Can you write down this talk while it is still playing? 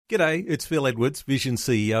G'day, it's Phil Edwards, Vision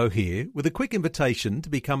CEO here, with a quick invitation to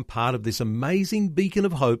become part of this amazing beacon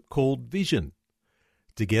of hope called Vision.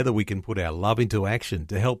 Together we can put our love into action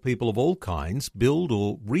to help people of all kinds build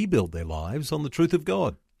or rebuild their lives on the truth of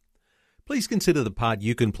God. Please consider the part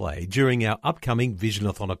you can play during our upcoming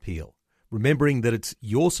Visionathon appeal, remembering that it's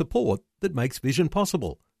your support that makes Vision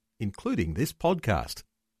possible, including this podcast.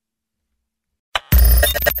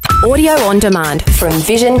 Audio on demand from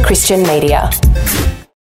Vision Christian Media.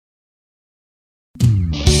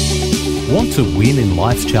 Want to win in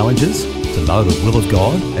life's challenges? To know the will of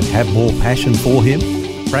God and have more passion for Him?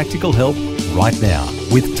 Practical help right now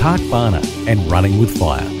with Tak Bhana and Running with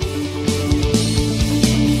Fire.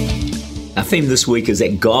 Our theme this week is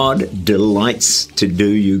that God delights to do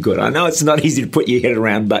you good. I know it's not easy to put your head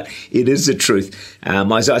around, but it is the truth.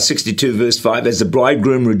 Isaiah 62 verse 5, as the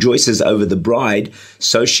bridegroom rejoices over the bride,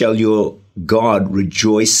 so shall your God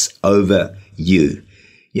rejoice over you.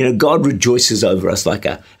 You know, God rejoices over us like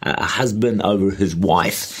a husband over his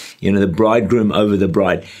wife, you know, the bridegroom over the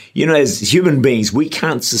bride. You know, as human beings, we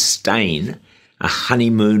can't sustain a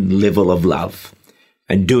honeymoon level of love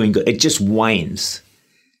and doing good. It just wanes.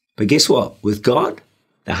 But guess what? With God,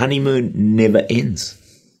 the honeymoon never ends.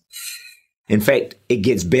 In fact, it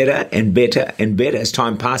gets better and better and better. As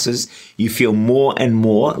time passes, you feel more and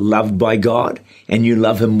more loved by God and you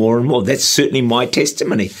love Him more and more. That's certainly my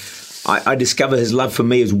testimony. I discover His love for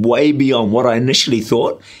me is way beyond what I initially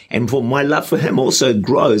thought, and for my love for Him also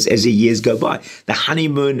grows as the years go by. The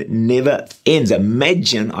honeymoon never ends.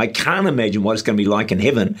 I can't imagine what it's going to be like in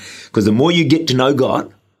heaven, because the more you get to know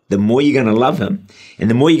God, the more you're going to love Him, and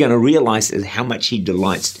the more you're going to realize is how much He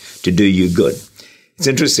delights to do you good. It's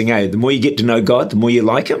interesting, The more you get to know God, the more you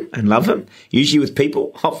like Him and love Him. Usually with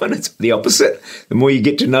people, often it's the opposite. The more you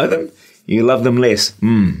get to know them, you love them less.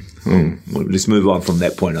 Well, let's move on from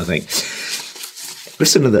that point, I think.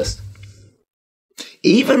 Listen to this.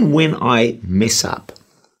 Even when I mess up,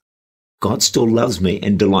 God still loves me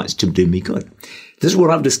and delights to do me good. This is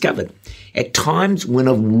what I've discovered. At times when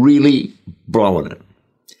I've really blown it,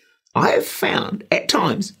 I have found at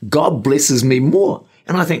times God blesses me more.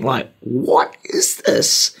 And I think what is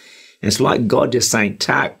this? And it's like God just saying,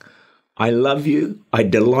 Tak, I love you. I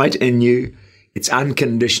delight in you. It's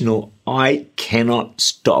unconditional. I cannot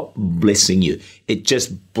stop blessing you. It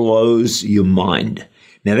just blows your mind.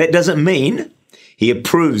 Now, that doesn't mean He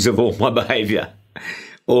approves of all my behavior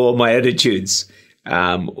or my attitudes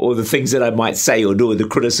or the things that I might say or do or the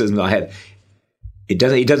criticism I have. He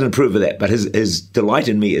doesn't approve of that, but his delight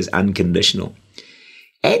in me is unconditional.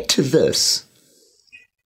 Add to this,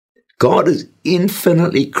 God is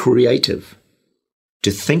infinitely creative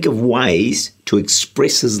to think of ways to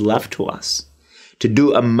express His love to us, to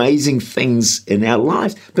do amazing things in our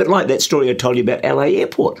lives. But like that story I told you about LA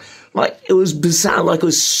Airport, it was bizarre, it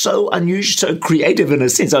was so unusual, so creative in a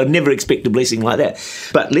sense. I'd never expect a blessing like that.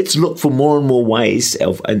 But let's look for more and more ways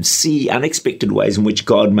and see unexpected ways in which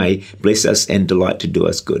God may bless us and delight to do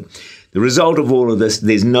us good. The result of all of this,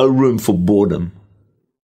 there's no room for boredom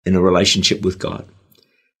in a relationship with God.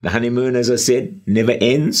 The honeymoon, as I said, never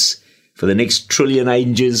ends for the next trillion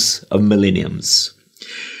ages of millenniums.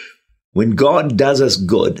 When God does us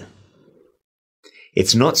good,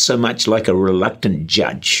 it's not so much like a reluctant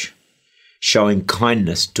judge showing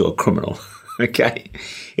kindness to a criminal, okay?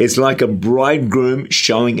 It's like a bridegroom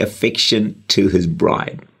showing affection to his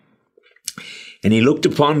bride. And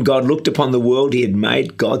God looked upon the world He had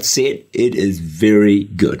made. God said, it is very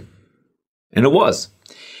good. And it was.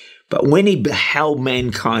 But when He beheld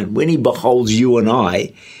mankind, when He beholds you and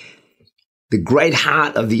I, the great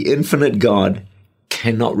heart of the infinite God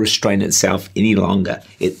cannot restrain itself any longer.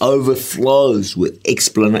 It overflows with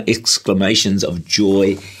exclamations of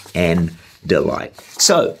joy and delight.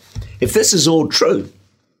 So, if this is all true,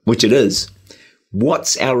 which it is,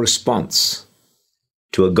 what's our response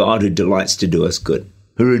to a God who delights to do us good,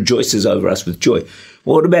 who rejoices over us with joy?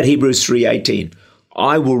 Well, what about Hebrews 3:18?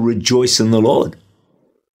 I will rejoice in the Lord.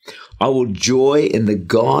 I will joy in the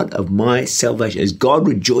God of my salvation. As God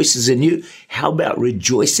rejoices in you, how about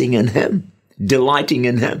rejoicing in Him? Delighting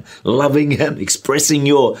in Him, loving Him, expressing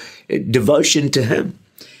your devotion to Him.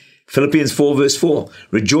 Philippians 4 verse 4,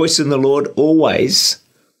 rejoice in the Lord always.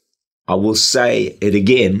 I will say it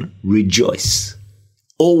again, rejoice.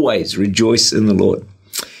 Always rejoice in the Lord.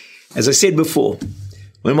 As I said before,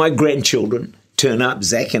 when my grandchildren turn up,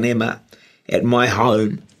 Zach and Emma, at my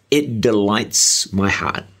home, it delights my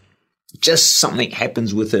heart. Just something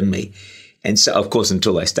happens within me. And so, of course,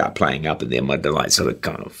 until they start playing up, and then my delight sort of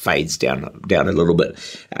kind of fades down a little bit.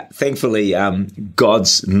 Thankfully,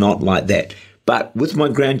 God's not like that. But with my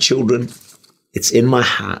grandchildren, it's in my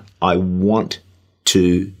heart. I want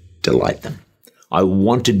to delight them. I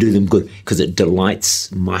want to do them good because it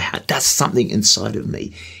delights my heart, does something inside of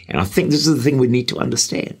me. And I think this is the thing we need to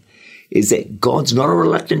understand, is that God's not a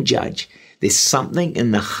reluctant judge. There's something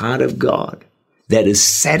in the heart of God that is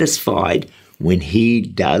satisfied when he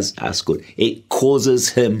does us good. It causes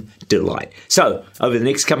him delight. So over the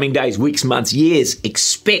next coming days, weeks, months, years,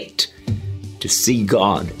 expect to see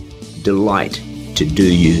God delight to do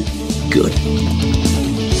you good.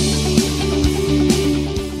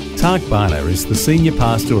 Tak Bhana is the Senior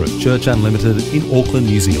Pastor of Church Unlimited in Auckland,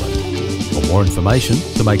 New Zealand. For more information,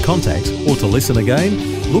 to make contact or to listen again,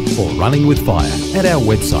 look for Running with Fire at our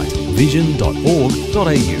website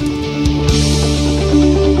vision.org.au.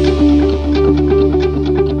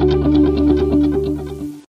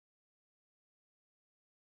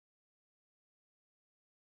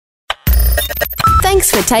 Thanks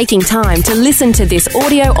for taking time to listen to this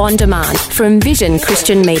audio on demand from Vision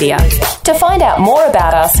Christian Media. To find out more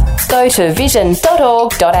about us, go to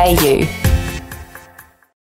vision.org.au.